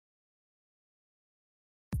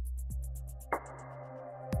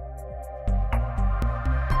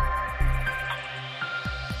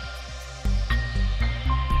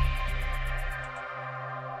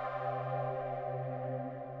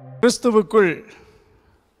கிறிஸ்துவுக்குள்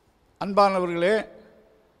அன்பானவர்களே,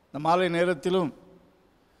 இந்த மாலை நேரத்திலும்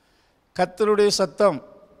கர்த்தருடைய சத்தம்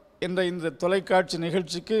என்ற இந்த தொலைக்காட்சி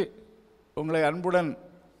நிகழ்ச்சிக்கு உங்களை அன்புடன்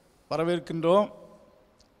வரவேற்கின்றோம்.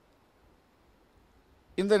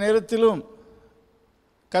 இந்த நேரத்திலும்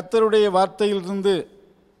கர்த்தருடைய வார்த்தையிலிருந்து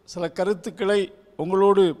சில கருத்துக்களை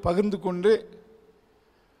உங்களோடு பகிர்ந்து கொண்டு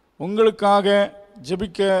உங்களுக்காக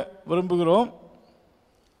ஜெபிக்க விரும்புகிறோம்.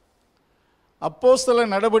 அப்போஸ்தல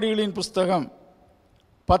நடபடிகளின் புஸ்தகம்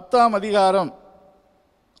 10ஆம் அதிகாரம்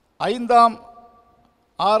 5ஆம்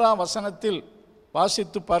 6ஆம் வசனத்தில்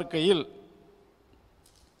வாசித்து பார்க்கையில்,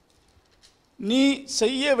 நீ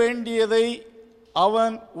செய்ய வேண்டியதை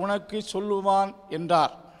அவன் உனக்கு சொல்லுவான்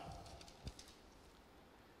என்றார்.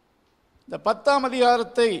 இந்த 10ஆம்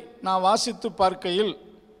அதிகாரத்தை நான் வாசித்து பார்க்கையில்,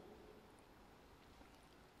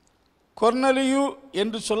 கொர்நேலியு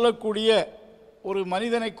என்று சொல்லக்கூடிய ஒரு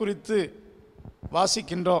மனிதனை குறித்து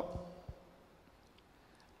வாசிக்கின்றோம்.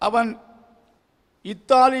 அவன்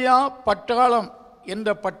இத்தாலியா பட்டாளம் என்ற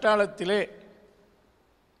பட்டாளத்திலே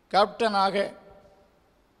கேப்டனாக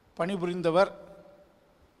பணிபுரிந்தவர்.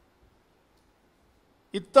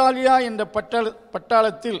 இத்தாலியா என்ற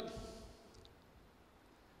பட்டாளத்தில்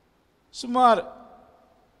சுமார்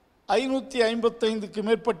 555க்கு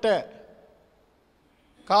மேற்பட்ட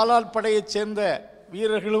காலால் படையைச் சேர்ந்த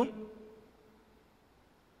வீரர்களும்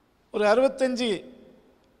ஒரு 65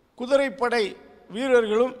 குதிரைப்படை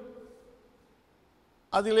வீரர்களும்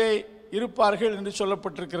அதிலே இருப்பார்கள் என்று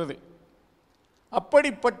சொல்லப்பட்டிருக்கிறது.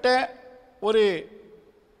 அப்படிப்பட்ட ஒரு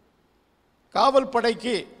காவல்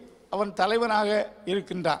படைக்கு அவன் தலைவனாக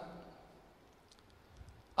இருக்கின்றான்.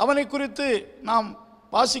 அவனை குறித்து நாம்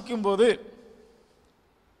வாசிக்கும்போது,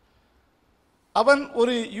 அவன்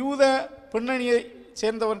ஒரு யூத பின்னணியை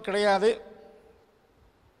சேர்ந்தவன் கிடையாது.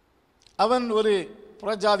 அவன் ஒரு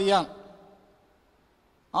புறஜாதியான்.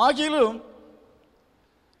 ஆகிலும்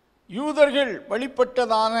யூதர்கள்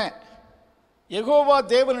வழிபட்டதான யெகோவா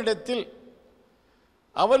தேவனிடத்தில்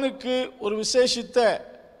அவனுக்கு ஒரு விசேஷித்த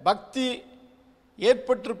பக்தி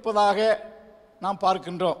ஏற்பட்டிருப்பதாக நாம்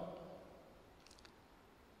பார்க்கின்றோம்.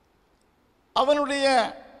 அவனுடைய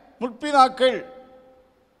முற்பிதாக்கள்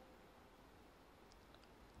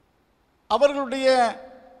அவர்களுடைய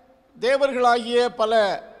தேவர்களாகிய பல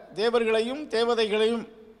தேவர்களையும் தேவதைகளையும்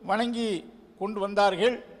வணங்கி கொண்டு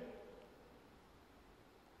வந்தார்கள்.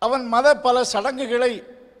 அவன் பல சடங்குகளை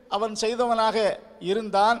அவன் செய்தவனாக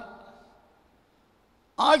இருந்தான்.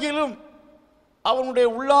 ஆகிலும் அவனுடைய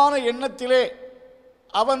உள்ளான எண்ணத்திலே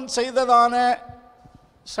அவன் செய்ததான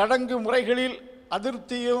சடங்கு முறைகளில்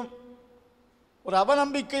அதிருப்தியும் ஒரு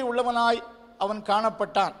அவநம்பிக்கை உள்ளவனாய் அவன்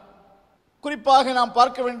காணப்பட்டான். குறிப்பாக நாம்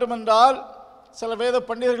பார்க்க வேண்டுமென்றால், சில வேத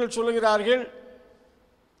பண்டிதர்கள் சொல்லுகிறார்கள்,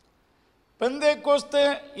 பெந்தேகோஸ்தே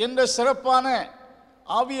என்ற சிறப்பான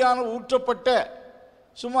ஆவியான ஊற்றப்பட்ட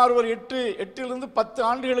சுமார் ஒரு 8 to 10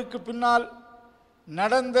 ஆண்டுகளுக்கு பின்னால்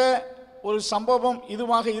நடந்த ஒரு சம்பவம்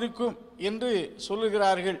இதுவாக இருக்கும் என்று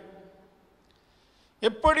சொல்லுகிறார்கள்.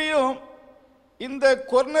 எப்படியும் இந்த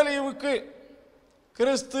கொர்நேலியுவுக்கு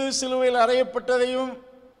கிறிஸ்து சிலுவையில் அறையப்பட்டதையும்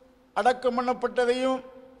அடக்கம் பண்ணப்பட்டதையும்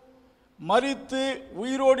மரித்து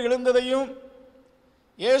உயிரோடு எழுந்ததையும்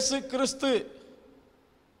இயேசு கிறிஸ்து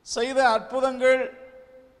செய்த அற்புதங்கள்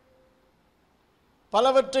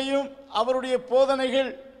பலவற்றையும் அவருடைய போதனைகள்,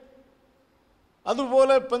 அதுபோல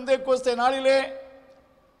பெந்தேகோஸ்தே நாளிலே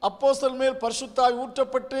அப்போஸ்தலர் மேல் பரிசுத்த ஆவி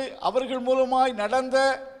ஊற்றப்பட்டு அவர்கள் மூலமாய் நடந்த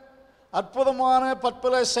அற்புதமான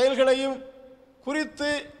பற்பல செயல்களையும் குறித்து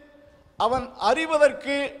அவன்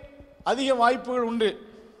அறிவதற்கு அதிக வாய்ப்புகள் உண்டு.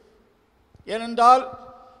 ஏனென்றால்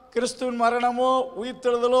கிறிஸ்துவின் மரணமோ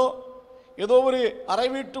உயிர்த்தெழுதலோ ஏதோ ஒரு அறை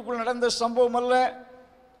வீட்டுக்குள் நடந்த சம்பவம் அல்ல.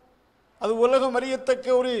 அது உலகம் அறியத்தக்க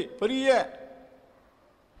ஒரு பெரிய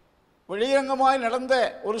வெளியரங்கமாய் நடந்த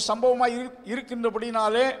ஒரு சம்பவமாய்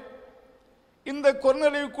இருக்கின்றபடினாலே, இந்த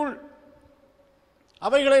கொர்நேலியுக்குள்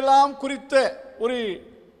அவைகளெல்லாம் குறித்த ஒரு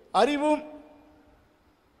அறிவும்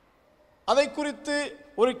அதை குறித்து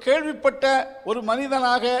ஒரு கேள்விப்பட்ட ஒரு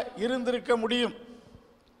மனிதனாக இருந்திருக்க முடியும்.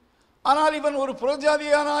 ஆனால் இவன் ஒரு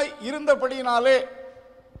புறஜாதியானாய் இருந்தபடினாலே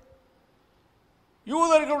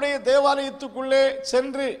யூதர்களுடைய தேவாலயத்துக்குள்ளே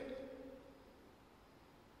சென்று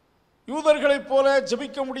யூதர்களைப் போல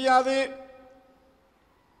ஜெபிக்க முடியாது,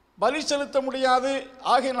 பலி செலுத்த முடியாது.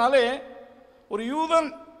 ஆகையினாலே ஒரு யூதன்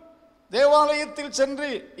தேவாலயத்தில் சென்று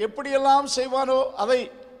எப்படியெல்லாம் செய்வானோ அதை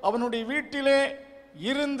அவனுடைய வீட்டிலே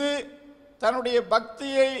இருந்து தன்னுடைய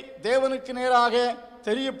பக்தியை தேவனுக்கு நேராக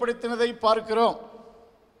தெரியப்படுத்தினதை பார்க்கிறோம்.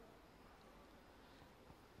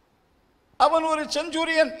 அவன் ஒரு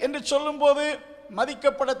செஞ்சூரியன் என்று சொல்லும்போது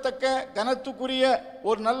மதிக்கப்படத்தக்க கனத்துக்குரிய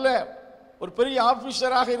ஒரு நல்ல ஒரு பெரிய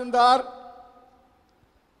ஆபீசராக இருந்தார்.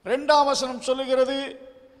 2ஆம் வசனம் சொல்லுகிறது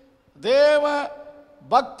தேவ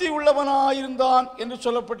பக்தி உள்ளவனாயிருந்தான் என்று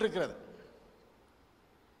சொல்லப்பட்டிருக்கிறது.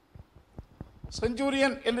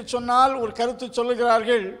 செஞ்சூரியன் என்று சொன்னால் ஒரு கருத்து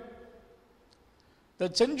சொல்லுகிறார்கள், the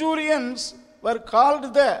centurions were called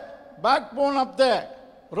the backbone of the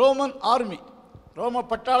Roman army. ரோம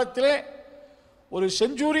பட்டாளத்திலே ஒரு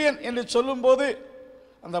செஞ்சூரியன் என்று சொல்லும்போது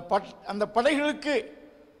அந்த படைகளுக்கு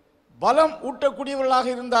பலம் ஊட்டக்கூடியவர்களாக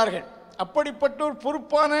இருந்தார்கள். அப்படிப்பட்ட ஒரு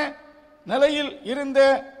பொறுப்பான நிலையில் இருந்த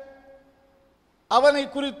அவனை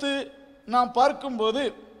குறித்து நாம் பார்க்கும்போது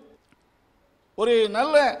ஒரு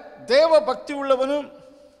நல்ல தேவ பக்தி உள்ளவனும்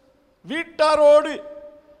வீட்டாரோடு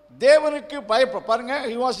தேவனுக்கு பாருங்க,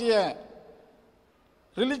 he was a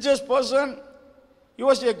religious person, he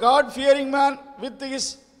was a God fearing man with his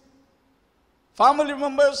family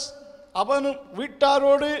members. அவனும்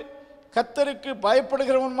வீட்டாரோடு கர்த்தருக்கு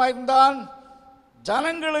பயப்படுகிறவனாயிருந்தான்.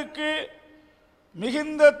 ஜனங்களுக்கு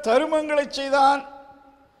மிகுந்த தருமங்களை செய்தான்.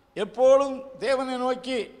 எப்பொழுதும் தேவனை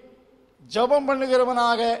நோக்கி ஜெபம்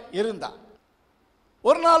பண்ணுகிறவனாக இருந்தான்.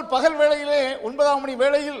 ஒரு நாள் பகல் வேளையிலே 9ஆம் மணி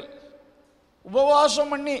வேளையில்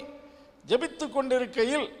உபவாசம் பண்ணி ஜெபித்து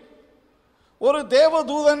கொண்டிருக்கையில் ஒரு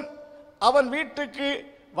தேவதூதன் அவன் வீட்டுக்கு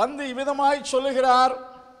வந்து இவ்விதமாய் சொல்லுகிறார்,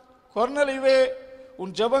 கொர்நேலியுவே,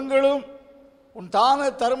 உன் ஜெபங்களும் உன் தான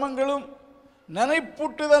தர்மங்களும்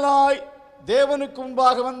நினைப்பூட்டுதலாய் தேவனுக்கு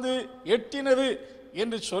முன்பாக வந்து எட்டினது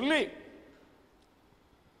என்று சொல்லி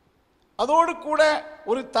அதோடு கூட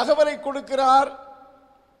ஒரு தகவலை கொடுக்கிறார்.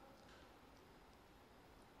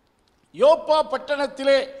 யோப்பா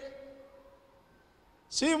பட்டணத்திலே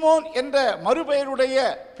சீமோன் என்ற மறுபெயருடைய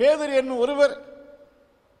பேதுரு என்னும் ஒருவர்,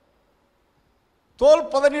 தோல்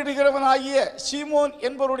பதனிடுகிறவனாகிய சீமோன்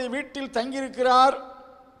என்பவருடைய வீட்டில் தங்கியிருக்கிறார்.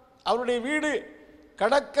 அவருடைய வீடு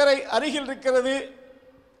கடற்கரை அருகில் இருக்கிறது.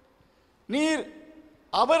 நீர்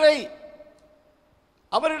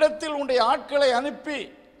அவரிடத்தில் உன்னுடைய ஆட்களை அனுப்பி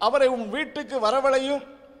அவரை உன் வீட்டுக்கு வரவழையும்,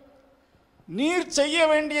 நீர் செய்ய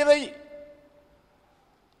வேண்டியதை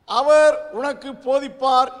அவர் உனக்கு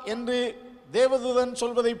போதிப்பார் என்று தேவதூதன்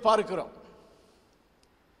சொல்வதை பார்க்கிறோம்.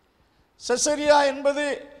 செசரியா என்பது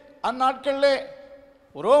அந்நாட்களிலே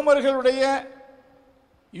ரோமர்களுடைய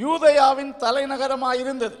யூதேயாவின்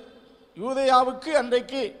தலைநகரமாயிருந்தது. யூதேயாவுக்கு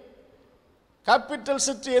அன்றைக்கு கேபிட்டல்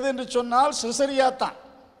சிட்டி எது என்று சொன்னால் செசரியா தான்.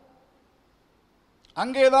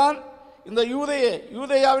 அங்கேதான் இந்த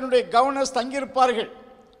யூதேயாவினுடைய கவர்னர்ஸ் தங்கியிருப்பார்கள்.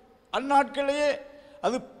 அந்நாட்களிலேயே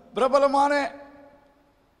அது பிரபலமான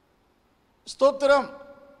ஸ்தோத்திரம்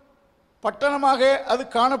பட்டணமாக அது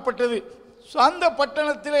காணப்பட்டது. அந்த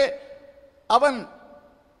பட்டணத்திலே அவன்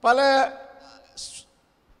பல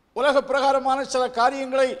உலக பிரகாரமான சில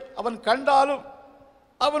காரியங்களை அவன் கண்டாலும்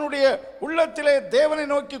அவனுடைய உள்ளத்திலே தேவனை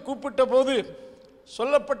நோக்கி கூப்பிட்ட போது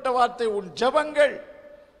சொல்லப்பட்ட வார்த்தை, உன் ஜெபங்கள்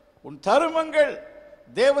உன் தருமங்கள்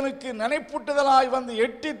தேவனுக்கு நினைப்பூட்டுதலாய் வந்து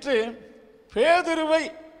எட்டிற்று, பேதுருவை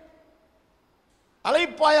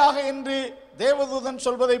அழைப்பாயாக என்று தேவதூதன்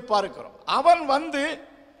சொல்வதை பார்க்கிறோம். அவன் வந்து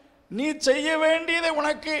நீ செய்ய வேண்டியதை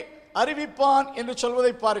உனக்கு அறிவிப்பான் என்று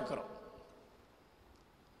சொல்வதை பார்க்கிறோம்.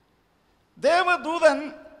 தேவதூதன்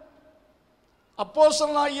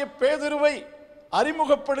அப்போஸ்தலனாகிய பேதுருவை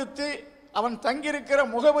அறிமுகப்படுத்தி அவன் தங்கியிருக்கிற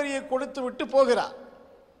முகவரியை கொடுத்து விட்டு போகிறார்.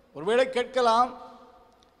 ஒருவேளை கேட்கலாம்,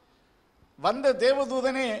 வந்த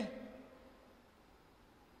தேவதூதனே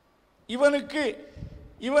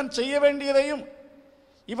இவன் செய்ய வேண்டியதையும்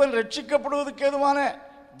இவன் ரட்சிக்கப்படுவதற்கு ஏதுவான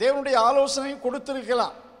தேவனுடைய ஆலோசனையும்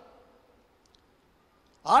கொடுத்திருக்கலாம்.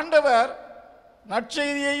 ஆண்டவர்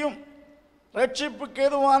நற்செய்தியையும் ரட்சிப்புக்கு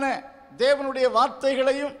ஏதுவான தேவனுடைய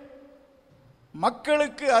வார்த்தைகளையும்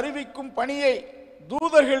மக்களுக்கு அறிவிக்கும் பணியை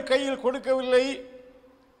தூதர்கள் கையில் கொடுக்கவில்லை,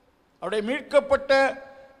 அவருடைய மீட்கப்பட்ட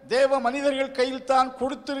தேவ மனிதர்கள் கையில் தான்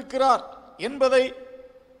கொடுத்திருக்கிறார் என்பதை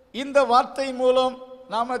இந்த வார்த்தை மூலம்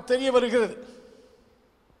நாம தெரிய வருகிறது.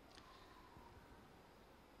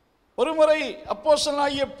 ஒருமுறை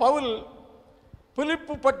அப்போஸ்தலனாகிய பவுல்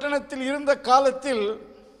பிலிப்பு பட்டணத்தில் இருந்த காலத்தில்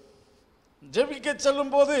ஜெபிக்க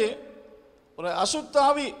செல்லும் போது ஒரு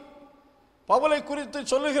அசுத்தாவி பவுலை குறித்து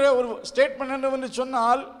சொல்லுகிற ஒரு ஸ்டேட்மெண்ட் என்னவென்று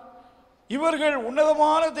சொன்னால், இவர்கள்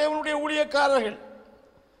உன்னதமான தேவனுடைய ஊழியக்காரர்கள்,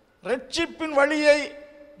 ரட்சிப்பின் வழியை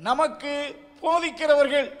நமக்கு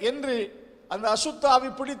போதிக்கிறவர்கள் என்று அந்த அசுத்தாவி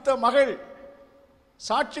பிடித்த மகள்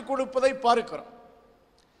சாட்சி கொடுப்பதை பார்க்கிறோம்.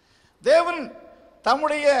 தேவன்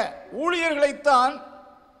தம்முடைய ஊழியர்களைத்தான்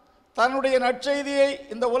தன்னுடைய நற்செய்தியை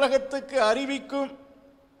இந்த உலகத்துக்கு அறிவிக்கும்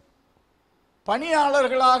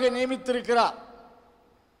பணியாளர்களாக நியமித்திருக்கிறார்.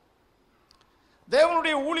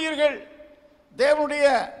 தேவனுடைய ஊழியர்கள் தேவனுடைய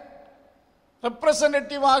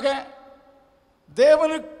ரெப்ரசன்டேட்டிவாக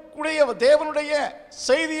தேவனுடைய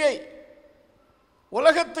செய்தியை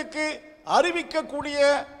உலகத்துக்கு அறிவிக்கக்கூடிய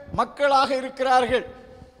மக்களாக இருக்கிறார்கள்.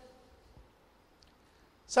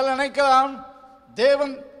 சில நினைக்கலாம்,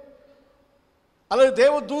 தேவன் அல்லது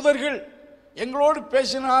தேவ தூதர்கள் எங்களோடு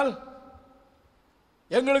பேசினால்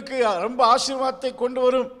எங்களுக்கு ரொம்ப ஆசீர்வாதத்தை கொண்டு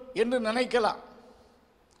வரும் என்று நினைக்கலாம்.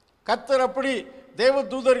 கர்த்தர் அப்படி தேவ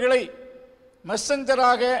தூதர்களை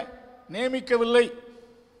மெசஞ்சராக நியமிக்கவில்லை.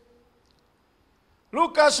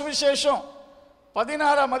 லூக்கா சுவிசேஷம்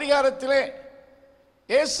 16ஆம் அதிகாரத்திலே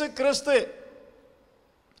இயேசு கிறிஸ்து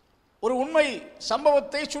ஒரு உண்மை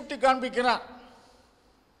சம்பவத்தை சுட்டி காண்பிக்கிறார்.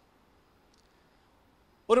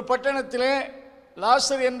 ஒரு பட்டணத்திலே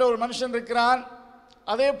லாசர் என்ற ஒரு மனுஷன் இருக்கிறான்.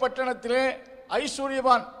 அதே பட்டணத்திலே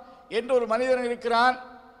ஐஸ்வர்யவான் என்ற ஒரு மனிதன் இருக்கிறான்.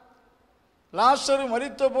 லாசரு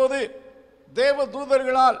மரித்த போது தேவ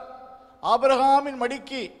தூதர்களால் ஆபிரகாமின்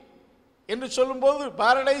மடிக்கு என்று சொல்லும்போது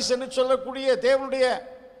பாரடைஸ் என்று சொல்லக்கூடிய தேவனுடைய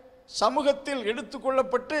சமூகத்தில்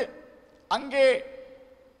எடுத்துக்கொள்ளப்பட்டு அங்கே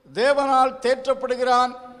தேவனால்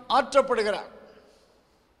தேற்றப்படுகிறான், ஆற்றப்படுகிறான்.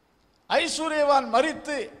 ஐஸ்வர்யவான்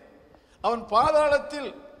மரித்து அவன் பாதாளத்தில்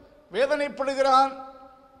வேதனைப்படுகிறான்.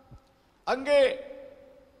 அங்கே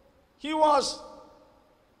he was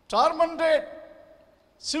tormented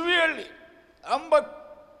severely, ரொம்ப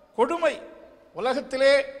கொடுமை.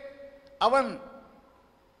 உலகத்திலே அவன்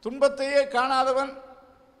துன்பத்தையே காணாதவன்,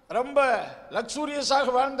 ரொம்ப லக்ஸூரியஸாக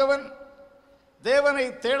வாழ்ந்தவன், தேவனை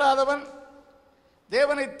தேடாதவன்,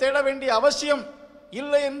 தேவனை தேட வேண்டிய அவசியம்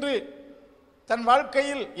இல்லை என்று தன்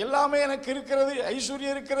வாழ்க்கையில் எல்லாமே எனக்கு இருக்கிறது,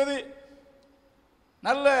 ஐஸ்வர்யம் இருக்கிறது,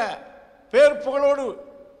 நல்ல பேர் புகழோடு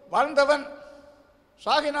வாழ்ந்தவன்.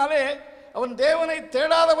 சாகினாலே அவன் தேவனை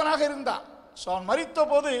தேடாதவனாக இருந்தான். அவன் மரித்த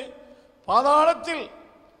போது பாதாளத்தில்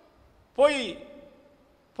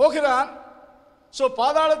போகிறான்.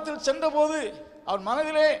 பாதாளத்தில் சென்றபோது அவன்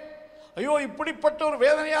மனதிலே, ஐயோ, இப்படிப்பட்ட ஒரு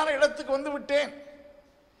வேதனையான இடத்துக்கு வந்து விட்டேன்,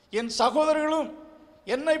 என் சகோதரர்களும்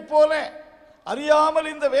என்னை போல அறியாமல்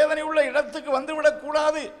இந்த வேதனை உள்ள இடத்துக்கு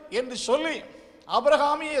வந்துவிடக்கூடாது என்று சொல்லி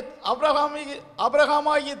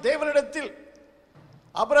ஆபிரகாமாகிய தேவனிடத்தில்,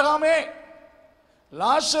 ஆபிரகாமே,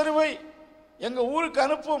 லாசருவை எங்கள் ஊருக்கு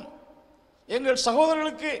அனுப்பும், எங்கள்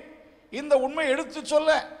சகோதரர்களுக்கு இந்த உண்மை எடுத்து சொல்ல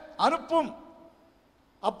அனுப்பும்,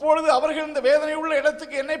 அப்பொழுது அவர்கள் இந்த வேதனை உள்ள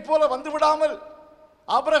இடத்துக்கு என்னை போல வந்துவிடாமல்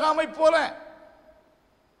ஆபிரகாமை போல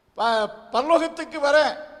பரலோகத்துக்கு வர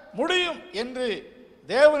முடியும் என்று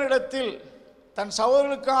தேவனிடத்தில் தன்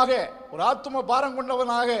சகோதரர்களுக்காக ஒரு ஆத்தும பாரம்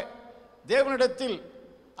கொண்டவனாக தேவனிடத்தில்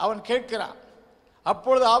அவன் கேட்கிறான்.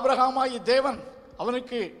 அப்பொழுது ஆபிரகாமாகிய தேவன்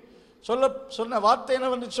அவனுக்கு சொன்ன வார்த்தை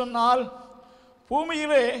என்னவென்று சொன்னால்,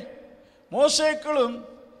 பூமியிலே மோசேக்களும்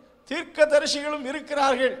தீர்க்கதரிசிகளும்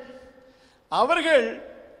இருக்கிறார்கள், அவர்கள்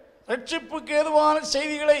ரட்சிப்புக்கு ஏதுவான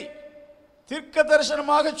செய்திகளை தீர்க்க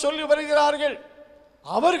தரிசனமாக சொல்லி வருகிறார்கள்,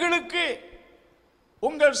 அவர்களுக்கு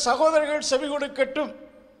உங்கள் சகோதரர்கள் செவி கொடுக்கட்டும்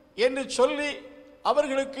என்று சொல்லி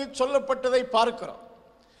அவர்களுக்கு சொல்லப்பட்டதை பார்க்கிறோம்.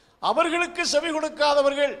 அவர்களுக்கு செவி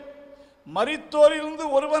கொடுக்காதவர்கள் மரித்தோரிலிருந்து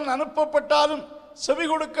ஒருவன் அனுப்பப்பட்டாலும் செவி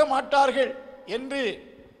கொடுக்க மாட்டார்கள் என்று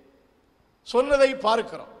சொன்னதை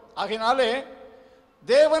பார்க்கிறோம். ஆகையினாலே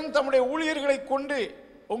தேவன் தம்முடைய ஊழியர்களை கொண்டு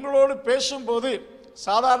உங்களோடு பேசும்போது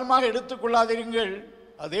சாதாரணமாக எடுத்துக்கொள்ளாதீர்கள்,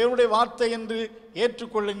 அது தேவனுடைய வார்த்தை என்று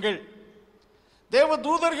ஏற்றுக்கொள்ளுங்கள். தேவ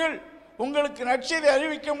தூதர்கள் உங்களுக்கு நற்செய்தி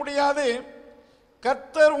அறிவிக்க முடியாது.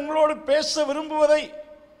 கர்த்தர் உங்களோடு பேச விரும்புவதை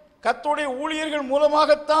கர்த்தருடைய ஊழியர்கள்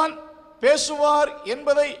மூலமாகத்தான் பேசுவார்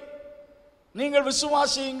என்பதை நீங்கள்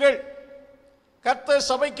விசுவாசியுங்கள். கர்த்தர்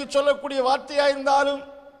சபைக்கு சொல்லக்கூடிய வார்த்தையாக இருந்தாலும்,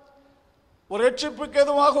 ஒரு ரட்சிப்புக்கு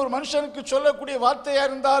எதுவாக ஒரு மனுஷனுக்கு சொல்லக்கூடிய வார்த்தையாக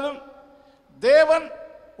இருந்தாலும், தேவன்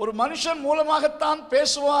ஒரு மனுஷன் மூலமாகத்தான்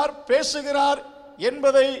பேசுகிறார்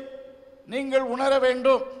என்பதை நீங்கள் உணர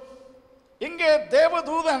வேண்டும். இங்கே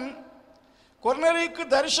தேவதூதன் கொர்நேலியுக்கு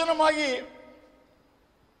தரிசனமாகி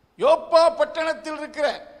யோப்பா பட்டணத்தில் இருக்கிற,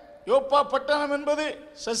 யோப்பா பட்டணம் என்பது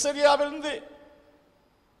செசரியாவிலிருந்து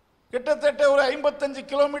கிட்டத்தட்ட ஒரு 55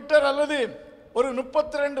 கிலோமீட்டர் அல்லது ஒரு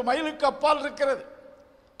 32 மைலுக்கு அப்பால் இருக்கிறது.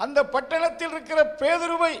 அந்த பட்டணத்தில் இருக்கிற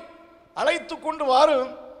பேதுருவை அழைத்து கொண்டு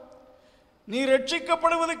வாரும், நீ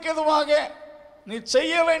ரட்சிக்கப்படுவதற்கு எதுவாக நீ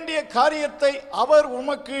செய்ய வேண்டிய காரியத்தை அவர்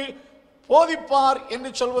உமக்கு போதிப்பார் என்று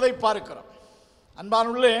சொல்வதை பார்க்கிறோம்.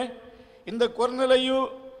 அன்பானுள்ளே, இந்த கொர்நேலியு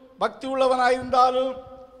பக்தி உள்ளவனாயிருந்தாலும்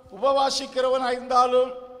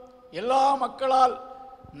உபவாசிக்கிறவனாயிருந்தாலும் எல்லா மக்களால்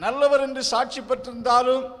நல்லவர் என்று சாட்சி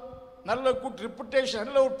பெற்றிருந்தாலும் நல்ல குட் ரெப்புடேஷன்,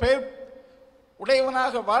 நல்ல ஒரு பெயர்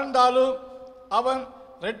உடையவனாக வாழ்ந்தாலும் அவன்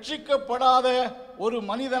ரட்சிக்கப்படாத ஒரு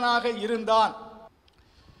மனிதனாக இருந்தான்.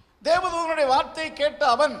 தேவதூதனுடைய வார்த்தையை கேட்ட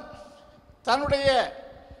அவன் தன்னுடைய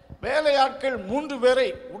வேலையாட்கள் 3 பேரை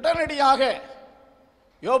உடனடியாக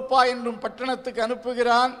யோப்பா என்னும் பட்டணத்துக்கு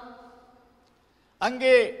அனுப்புகிறான்.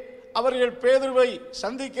 அங்கே அவர்கள் பேதுருவை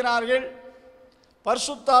சந்திக்கிறார்கள்.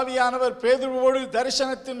 பரிசுத்த ஆவியானவர் பேதுருவோடு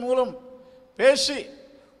தரிசனத்தின் மூலம் பேசி,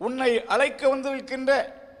 உன்னை அழைக்க வந்திருக்கின்ற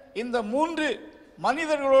இந்த 3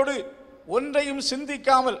 மனிதர்களோடு ஒன்றையும்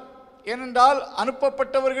சிந்திக்காமல், ஏனென்றால்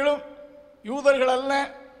அனுப்பப்பட்டவர்களும் யூதர்கள் அல்ல,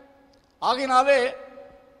 ஆகினாலே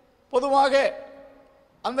பொதுவாக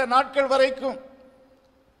அந்த நாட்கள் வரைக்கும்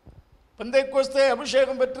பெந்தைக்கோஸ்தே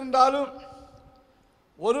அபிஷேகம் பெற்றிருந்தாலும்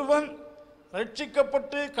ஒருவன்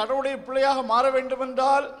ரட்சிக்கப்பட்டு கடவுளுடைய பிள்ளையாக மாற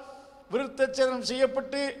வேண்டுமென்றால் விருத்தச்சேதனம்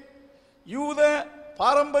செய்யப்பட்டு யூத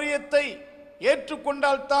பாரம்பரியத்தை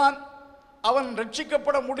ஏற்றுக்கொண்டால்தான் அவன்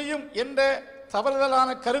ரட்சிக்கப்பட முடியும் என்ற தவறுதலான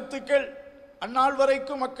கருத்துக்கள் அந்நாள்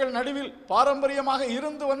வரைக்கும் மக்கள் நடுவில் பாரம்பரியமாக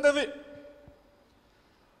இருந்து வந்தது.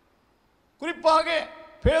 குறிப்பாக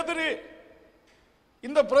பேதுரு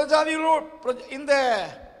இந்த பிரஜாதிகளோடு, இந்த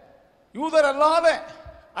யூதர் அல்லாத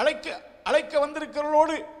அழைக்க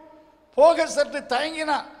வந்திருக்கிறவர்களோடு போக சற்று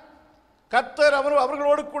தயங்கினான். கர்த்தர்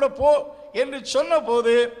அவர்களோடு கூட போ என்று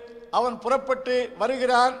சொன்னபோது அவன் புறப்பட்டு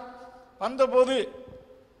வருகிறான். வந்தபோது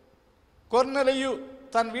கொர்நேலியு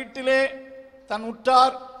தன் வீட்டிலே தன்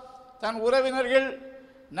உற்றார், தன் உறவினர்கள்,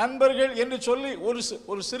 நண்பர்கள் என்று சொல்லி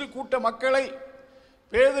ஒரு சிறு கூட்ட மக்களை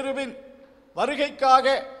பேதுருவின் வருகைக்காக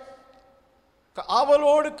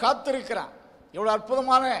ஆவலோடு காத்திருக்கிறான். எவ்வளவு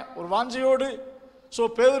அற்புதமான ஒரு வாஞ்சையோடு!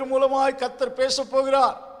 பேதுரு மூலமாய் கர்த்தர் பேசப்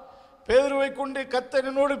போகிறார், பேதுருவை கொண்டு கர்த்தர்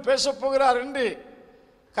என்னோடு பேசப் போகிறார் என்று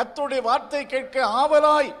கர்த்தருடைய வார்த்தை கேட்க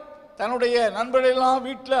ஆவலாய் தன்னுடைய நண்பர்களெல்லாம்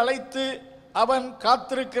வீட்டில் அழைத்து அவன்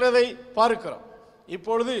காத்திருக்கிறதை பார்க்கிறோம்.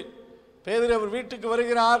 இப்பொழுது பேதுரு அவர் வீட்டுக்கு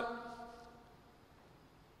வருகிறார்.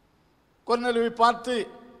 கொர்நேலியுவை பார்த்து,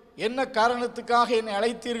 என்ன காரணத்துக்காக என்னை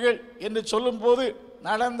அழைத்தீர்கள் என்று சொல்லும்போது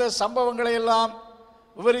நடந்த சம்பவங்களை எல்லாம்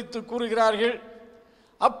விவரித்து கூறுகிறார்கள்.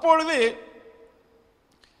 அப்பொழுது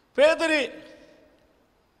பேதுரு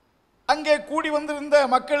அங்கே கூடி வந்திருந்த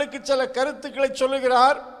மக்களுக்கு சில கருத்துக்களை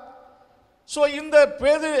சொல்லுகிறார்.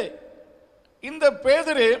 இந்த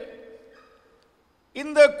பேதுரு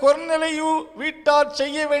இந்த கொர்நேலியு வீட்டார்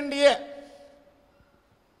செய்ய வேண்டிய,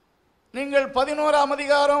 நீங்கள் 11ஆம்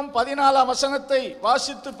அதிகாரம் 14ஆம் வசனத்தை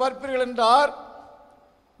வாசித்து பார்ப்பீர்கள் என்றார்,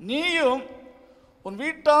 நீயும் உன்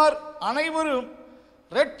வீட்டார் அனைவரும்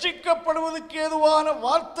ரட்சிக்கப்படுவதற்கு ஏதுவான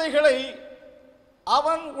வார்த்தைகளை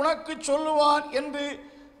அவன் உனக்கு சொல்லுவான் என்று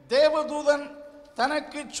தேவதூதன்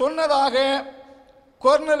தனக்கு சொன்னதாக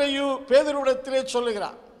கொர்நேலியு பேதுருவிடத்திலே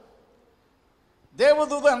சொல்லுகிறான்.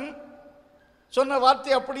 தேவதூதன் சொன்ன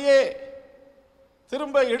வார்த்தை அப்படியே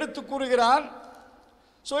திரும்ப எடுத்து கூறுகிறான்.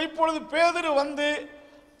 இப்பொழுது பேதுரு வந்து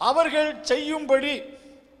அவர்கள் செய்யும்படி,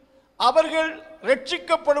 அவர்கள்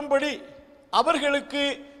ரட்சிக்கப்படும்படி அவர்களுக்கு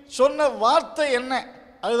சொன்ன வார்த்தை என்ன?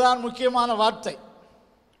 அதுதான் முக்கியமான வார்த்தை.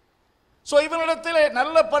 இவனிடத்தில்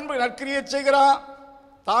நல்ல பண்பு, நற்கிரியை செய்கிறான்,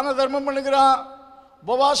 தான தர்மம் பண்ணுகிறான்,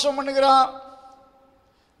 உபவாசம் பண்ணுகிறான்,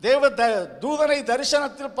 தூதனை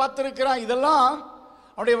தரிசனத்தில் பார்த்திருக்கிறான். இதெல்லாம்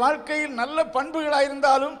அவனுடைய வாழ்க்கையில் நல்ல பண்புகளாக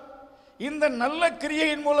இருந்தாலும் இந்த நல்ல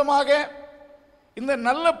கிரியையின் மூலமாக, இந்த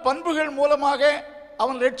நல்ல பண்புகள் மூலமாக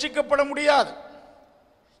அவன் ரட்சிக்கப்பட முடியாது.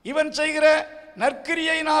 இவன் செய்கிற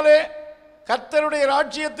நற்கிரியையினாலே கர்த்தருடைய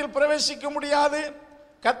ராஜ்யத்தில் பிரவேசிக்க முடியாது,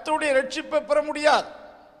 கர்த்தருடைய ரட்சிப்பை பெற முடியாது.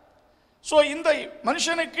 இந்த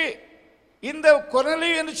மனுஷனுக்கு, இந்த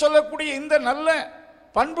கொர்நேலியு என்று சொல்லக்கூடிய இந்த நல்ல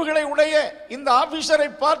பண்புகளை உடைய இந்த ஆபீசரை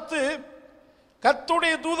பார்த்து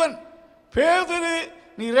கர்த்தருடைய தூதன், பேதுரு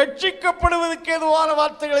நீ ரட்சிக்கப்படுவதற்கு ஏதுவான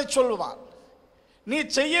வார்த்தைகளை சொல்லுவான், நீ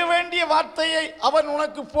செய்ய வேண்டிய வார்த்தையை அவன்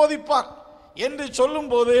உனக்கு போதிப்பான் என்று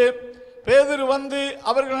சொல்லும்போது பேதுரு வந்து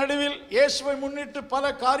அவர்கள் நடுவில் இயேசுவை முன்னிட்டு பல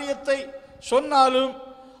காரியத்தை சொன்னாலும்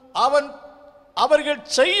அவர்கள்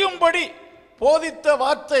செய்யும்படி போதித்த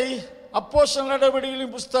வார்த்தை அப்போஸ்தலர்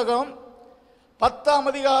நடவடிக்கைகளின் புஸ்தகம் 10ஆம்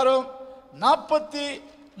அதிகாரம்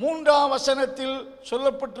 43ஆம் வசனத்தில்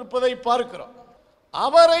சொல்லப்பட்டிருப்பதை பார்க்கிறோம்.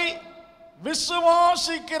 அவரை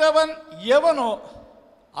விசுவாசிக்கிறவன் எவனோ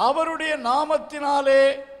அவருடைய நாமத்தினாலே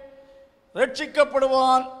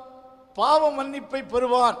ரட்சிக்கப்படுவான், பாவ மன்னிப்பை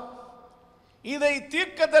பெறுவான். இதை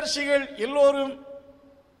தீர்க்கதரிசிகள் எல்லோரும்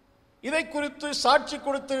இதை குறித்து சாட்சி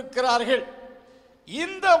கொடுத்திருக்கிறார்கள்.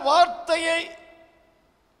 இந்த வார்த்தையை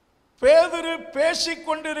பேதுரு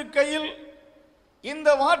பேசிக்கொண்டிருக்கையில் இந்த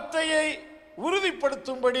வார்த்தையை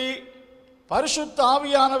உறுதிப்படுத்தும்படி பரிசுத்த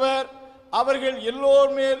ஆவியானவர் அவர்கள்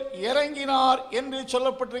எல்லோர் மேல் இறங்கினார் என்று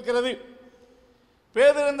சொல்லப்பட்டிருக்கிறது.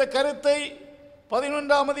 பேதுரு இந்த கருத்தை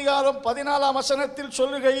 11ஆம் அதிகாரம் 14ஆம் வசனத்தில்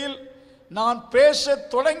சொல்லுகையில், நான் பேச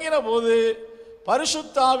தொடங்கின போது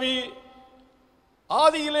பரிசுத்த ஆவி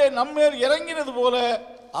ஆதியிலே நம்மேல் இறங்கினது போல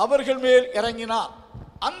அவர்கள் மேல் இறங்கினார்.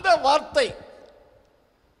 அந்த வார்த்தை,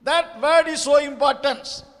 that word is so important.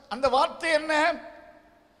 அந்த வார்த்தை என்ன?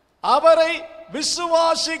 அவரை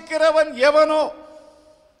விசுவாசிக்கிறவன் எவனோ.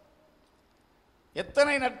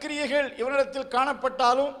 எத்தனை நற்கிரியைகள் இவனிடத்தில்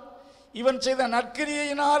காணப்பட்டாலும் இவன் செய்த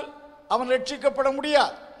நற்கிரியையினால் அவன் ரட்சிக்கப்பட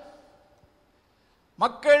முடியாது.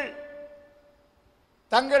 மக்கள்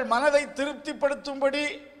தங்கள் மனதை திருப்திப்படுத்தும்படி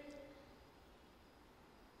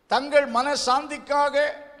தங்கள் மன சாந்திக்காக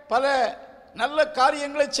பல நல்ல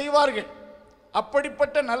காரியங்களை செய்வார்கள்.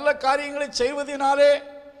 அப்படிப்பட்ட நல்ல காரியங்களை செய்வதனாலே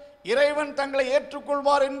இறைவன் தங்களை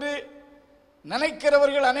ஏற்றுக்கொள்வார் என்று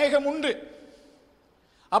நினைக்கிறவர்கள் அநேகம் உண்டு.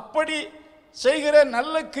 அப்படி செய்கிற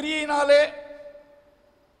நல்ல கிரியையினாலே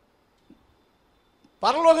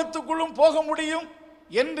பரலோகத்துக்குள்ளும் போக முடியும்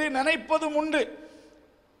என்று நினைப்பதும் உண்டு.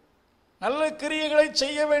 நல்ல கிரியைகளை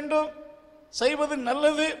செய்ய வேண்டும், செய்வது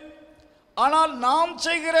நல்லது. ஆனால் நாம்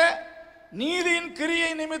செய்கிற நீதியின்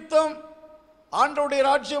கிரியை நிமித்தம் ஆண்டவருடைய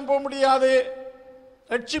ராஜ்யம் போக முடியாது,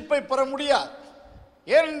 ரட்சிப்பை பெற முடியாது.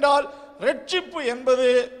 ஏனென்றால் ரட்சிப்பு என்பது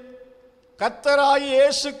கர்த்தராகிய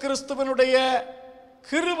இயேசு கிறிஸ்துவினுடைய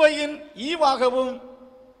கிருபையின் ஈவாகவும்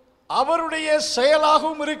அவருடைய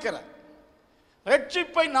செயலாகவும் இருக்கிறார்.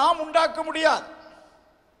 ரட்சிப்பை நாம் உண்டாக்க முடியாது.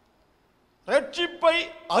 ரட்சிப்பை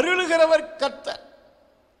அருளுகிறவர் கர்த்தர்.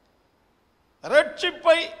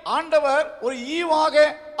 ரட்சிப்பை ஆண்டவர் ஒரு ஈவாக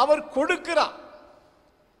அவர் கொடுக்கிறார்.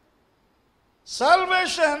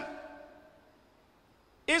 Salvation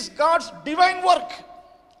is God's divine work.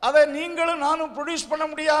 அதை நீங்களும் நானும் ப்ரொடியூஸ் பண்ண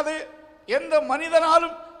முடியாது, எந்த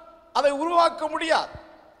மனிதனாலும் அதை உருவாக்க முடியாது.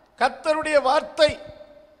 கர்த்தருடைய வார்த்தை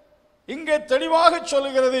இங்கே தெளிவாக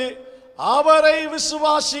சொல்லுகிறது, அவரை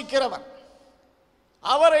விசுவாசிக்கிறவன்.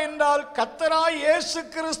 அவர் என்றால் கர்த்தராய் இயேசு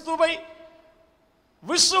கிறிஸ்துவை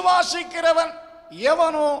விசுவாசிக்கிறவன்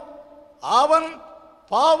எவனோ அவன்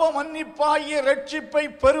பாவ மன்னிப்பாகிய ரட்சிப்பை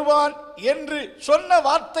பெறுவான் என்று சொன்ன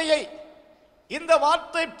வார்த்தையை, இந்த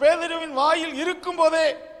வார்த்தை பேதுருவின் வாயில் இருக்கும் போதே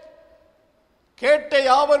கேட்ட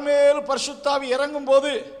யாவர் மேல் பரிசுத்த ஆவி இறங்கும்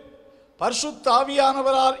போது பரிசுத்த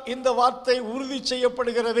ஆவியானவரால் இந்த வார்த்தை உறுதி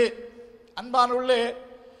செய்யப்படுகிறது. அன்பானவர்களே,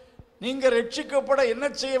 நீங்கள் ரட்சிக்கப்பட என்ன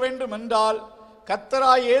செய்ய வேண்டும் என்றால்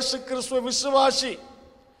கர்த்தராய் இயேசு கிறிஸ்துவை விசுவாசி,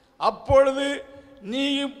 அப்பொழுது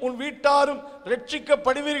நீயும் உன் வீட்டாரும்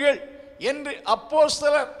ரட்சிக்கப்படுவீர்கள் என்று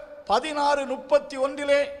அப்போஸ்தலர்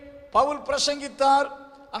 16:31 பவுல் பிரசங்கித்தார்.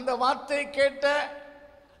 அந்த வார்த்தையை கேட்ட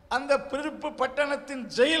அந்த பிலிப்பு பட்டணத்தின்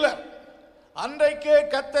ஜெயிலர் அன்றைக்கே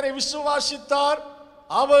கர்த்தரை விசுவாசித்தார்.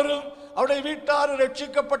 அவரும் அவருடைய வீட்டாரும்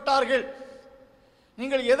ரட்சிக்கப்பட்டார்கள்.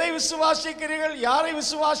 நீங்கள் எதை விசுவாசிக்கிறீர்கள், யாரை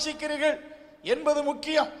விசுவாசிக்கிறீர்கள் என்பது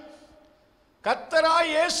முக்கியம்.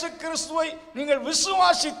 கர்த்தராய் இயேசு கிறிஸ்துவை நீங்கள்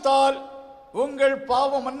விசுவாசித்தால் உங்கள்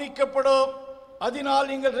பாவம் மன்னிக்கப்படும், அதனால்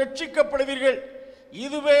நீங்கள் ரட்சிக்கப்படுவீர்கள்.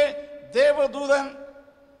 இதுவே தேவதூதன்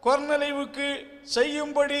கொர்நேலியுவுக்கு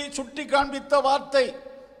செய்யும்படி சுட்டி காண்பித்த வார்த்தை.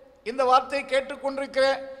 இந்த வார்த்தையை கேட்டுக்கொண்டிருக்கிற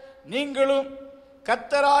நீங்களும்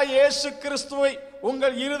கர்த்தராய் இயேசு கிறிஸ்துவை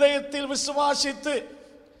உங்கள் இருதயத்தில் விசுவாசித்து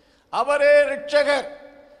அவரே இரட்சகர்,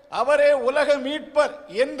 அவரே உலக மீட்பர்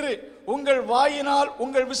என்று உங்கள் வாயினால்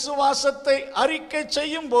உங்கள் விசுவாசத்தை அறிக்கை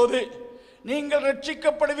செய்யும் போது நீங்கள்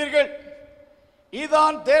ரட்சிக்கப்படுவீர்கள்.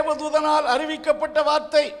 இதுதான் தேவதூதனால் அறிவிக்கப்பட்ட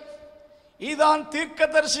வார்த்தை. இதுதான்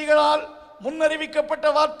தீர்க்கதரிசிகளால் முன்னறிவிக்கப்பட்ட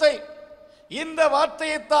வார்த்தை. இந்த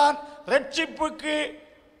வார்த்தையைத்தான் ரட்சிப்புக்கு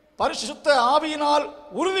பரிசுத்த ஆவியினால்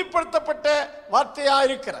உறுதிப்படுத்தப்பட்ட வார்த்தையாக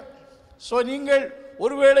இருக்கிறது. ஸோ நீங்கள்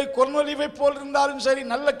ஒருவேளை கொர்நேலியுவை போல் இருந்தாலும் சரி,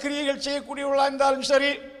 நல்ல கிரியைகள் செய்யக்கூடியவர்களாக இருந்தாலும்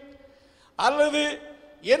சரி, அல்லது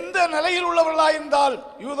எந்த நிலையில் உள்ளவர்களாக இருந்தாலும்,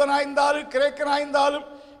 யூதனாயிருந்தாலும் கிரேக்கனாயிருந்தாலும்,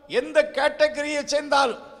 எந்த கேட்டகரியை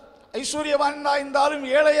சேர்ந்தாலும், ஐஸ்வர்யவானாக இருந்தாலும்,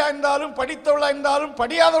 ஏழையாக இருந்தாலும், படித்தவர்களாக இருந்தாலும்,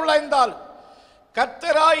 படியாதவர்களாக இருந்தாலும்,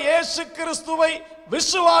 கர்த்தராய் இயேசு கிறிஸ்துவை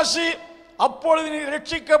விசுவாசி, அப்பொழுது நீ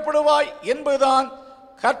ரட்சிக்கப்படுவாய் என்பதுதான்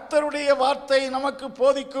கர்த்தருடைய வார்த்தை நமக்கு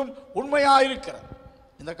போதிக்கும் உண்மையாயிருக்கிறது.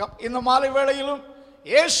 இந்த மாலை வேளையிலும்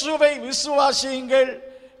இயேசுவை விசுவாசியுங்கள்,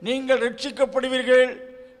 நீங்கள் ரட்சிக்கப்படுவீர்கள்,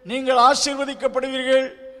 நீங்கள் ஆசீர்வதிக்கப்படுவீர்கள்,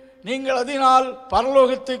 நீங்கள் அதனால்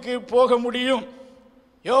பரலோகத்துக்கு போக முடியும்.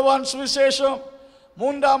 யோவான் சுவிசேஷம்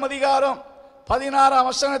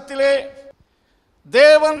 3:16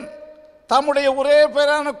 தேவன் தம்முடைய ஒரே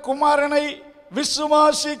பேரான குமாரனை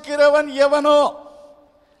விசுவாசிக்கிறவன் எவனோ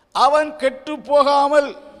அவன் கெட்டு போகாமல்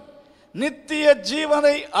நித்திய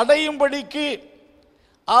ஜீவனை அடையும்படிக்கு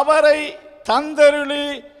அவரை தந்தருளி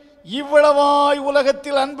இவ்வளவாய்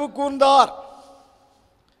உலகத்தில் அன்பு கூர்ந்தார்.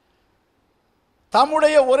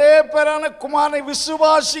 தம்முடைய ஒரே பேரான குமாரனை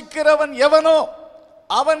விசுவாசிக்கிறவன் எவனோ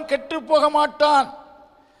அவன் கெட்டு போக மாட்டான்,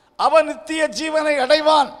 அவன் நித்திய ஜீவனை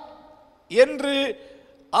அடைவான் என்று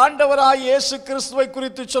ஆண்டவராய் இயேசு கிறிஸ்துவை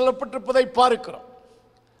குறித்து சொல்லப்பட்டிருப்பதை பார்க்கிறோம்.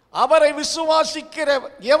 அவரை விசுவாசிக்கிற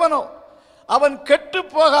எவனோ அவன் கெட்டு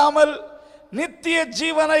போகாமல் நித்திய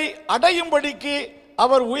ஜீவனை அடையும்படிக்கு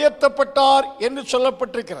அவர் உயர்த்தப்பட்டார் என்று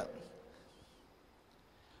சொல்லப்பட்டிருக்கிறது.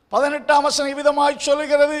 18ஆம் வசனம் விதமாய்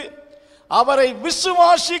சொல்லுகிறது, அவரை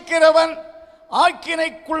விசுவாசிக்கிறவன்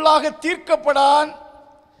ஆக்கினைக்குள்ளாக தீர்க்கப்படான்,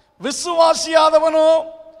 விசுவாசியாதவனோ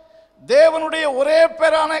தேவனுடைய ஒரே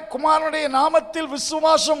பேரான குமாரனுடைய நாமத்தில்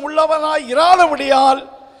விசுவாசம் உள்ளவனாய் இராதபடியால்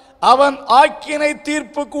அவன் ஆக்கினை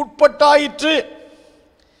தீர்ப்புக்கு உட்பட்டாயிற்று.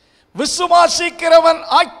 விசுவாசிக்கிறவன்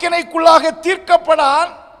ஆக்கினைக்குள்ளாக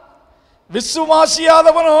தீர்க்கப்படான்,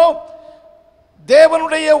 விசுவாசியாதவனோ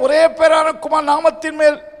தேவனுடைய ஒரே பேரான குமார் நாமத்தின்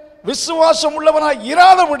மேல் விசுவாசம் உள்ளவனாய்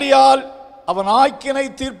இராதபடியால் அவன் ஆக்கினை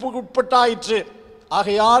தீர்ப்புக்கு உட்பட்டாயிற்று.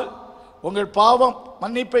 ஆகையால் உங்கள் பாவம்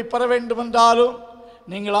மன்னிப்பை பெற வேண்டுமென்றாலும்,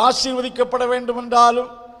 நீங்கள் ஆசீர்வதிக்கப்பட வேண்டுமென்றாலும்,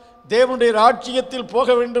 தேவனுடைய ராஜ்யத்தில்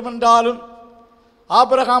போக வேண்டுமென்றாலும்,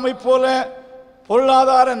 ஆபிரகாமை போல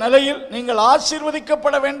பொருளாதார நிலையில் நீங்கள்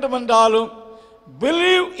ஆசீர்வதிக்கப்பட வேண்டுமென்றாலும்,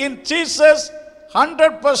 பிலீவ் இன் ஜீசஸ்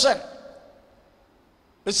 100%.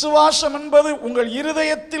 விசுவாசம் என்பது உங்கள்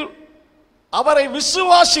இருதயத்தில் அவரை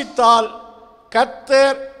விசுவாசித்தால்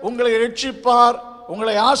கர்த்தர் உங்களை ரட்சிப்பார்,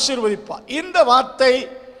 உங்களை ஆசீர்வதிப்பார். இந்த வார்த்தை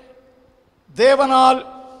தேவனால்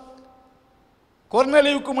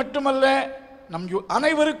கொர்நேலியுவுக்கு மட்டுமல்ல நம்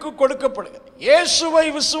அனைவருக்கும் கொடுக்கப்படுகிறது. இயேசுவை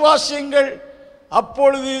விசுவாசியுங்கள்,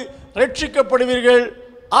 அப்பொழுது ரட்சிக்கப்படுவீர்கள்,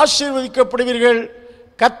 ஆசீர்வதிக்கப்படுவீர்கள்.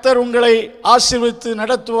 கர்த்தர் உங்களை ஆசீர்வதித்து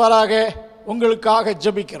நடத்துவாராக. உங்களுக்காக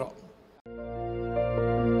ஜெபிக்கிறோம்.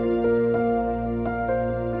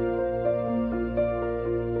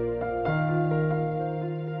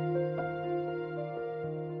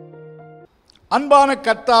 அன்பான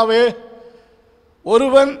கர்த்தாவே,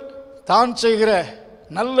 ஒருவன் தான் செய்கிற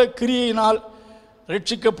நல்ல கிரியையினால்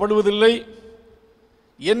ரட்சிக்கப்படுவதில்லை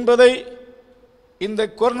என்பதை இந்த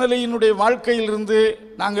கொர்நேலியினுடைய வாழ்க்கையிலிருந்து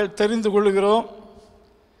நாங்கள் தெரிந்து கொள்கிறோம்.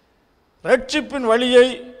 ரட்சிப்பின் வழியை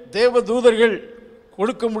தேவதூதர்கள்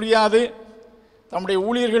கொடுக்க முடியாது. தம்முடைய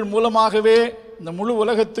ஊழியர்கள் மூலமாகவே இந்த முழு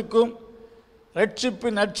உலகத்துக்கும்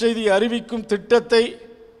ரட்சிப்பின் நற்செய்தி அறிவிக்கும் திட்டத்தை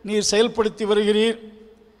நீர் செயல்படுத்தி வருகிறீர்.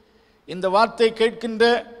 இந்த வார்த்தை கேட்கின்ற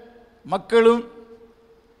மக்களும்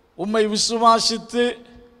உம்மை விசுவாசித்து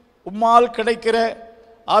உம்மால் கிடைக்கிற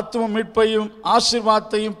ஆத்தும மீட்பையும்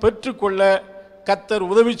ஆசீர்வாதத்தையும் பெற்றுக்கொள்ள கர்த்தர்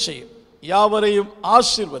உதவி செய்யும். யாவரையும்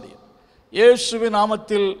ஆசீர்வதியும். இயேசுவின்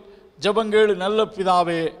நாமத்தில் ஜெபங்கள் நல்ல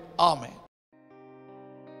பிதாவே, ஆமென்.